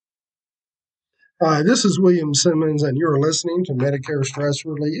Hi, this is William Simmons, and you're listening to Medicare Stress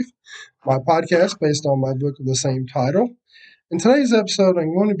Relief, my podcast based on my book of the same title. In today's episode,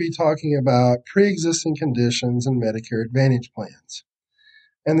 I'm going to be talking about pre-existing conditions and Medicare Advantage plans.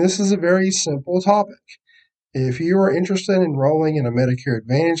 And this is a very simple topic. If you are interested in enrolling in a Medicare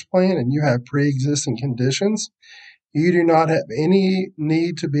Advantage plan and you have pre-existing conditions, you do not have any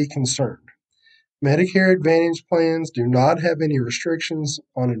need to be concerned. Medicare Advantage plans do not have any restrictions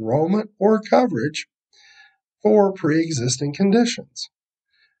on enrollment or coverage for pre-existing conditions.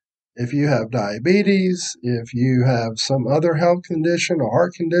 If you have diabetes, if you have some other health condition, a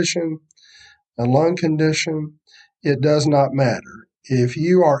heart condition, a lung condition, it does not matter. If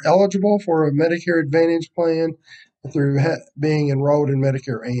you are eligible for a Medicare Advantage plan through being enrolled in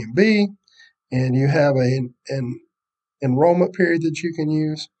Medicare A and B, and you have an enrollment period that you can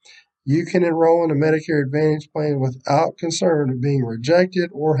use, you can enroll in a Medicare Advantage plan without concern of being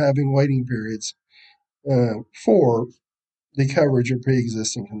rejected or having waiting periods for the coverage of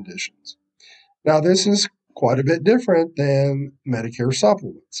pre-existing conditions. Now, this is quite a bit different than Medicare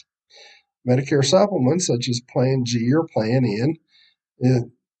supplements. Medicare supplements, such as Plan G or Plan N,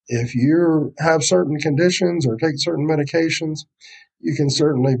 if you have certain conditions or take certain medications, you can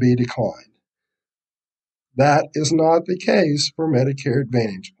certainly be declined. That is not the case for Medicare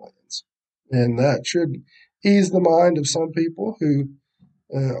Advantage plans. And that should ease the mind of some people who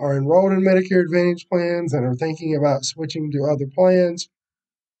are enrolled in Medicare Advantage plans and are thinking about switching to other plans,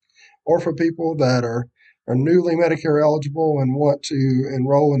 or for people that are newly Medicare eligible and want to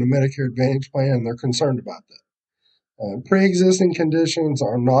enroll in a Medicare Advantage plan and they're concerned about that. Pre-existing conditions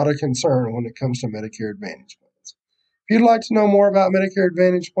are not a concern when it comes to Medicare Advantage plans. If you'd like to know more about Medicare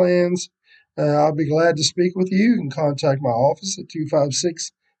Advantage plans, I'll be glad to speak with you. You can contact my office at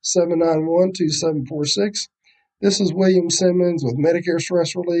 256-791-2746. This is William Simmons with Medicare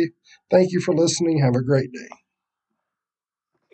Stress Relief. Thank you for listening. Have a great day.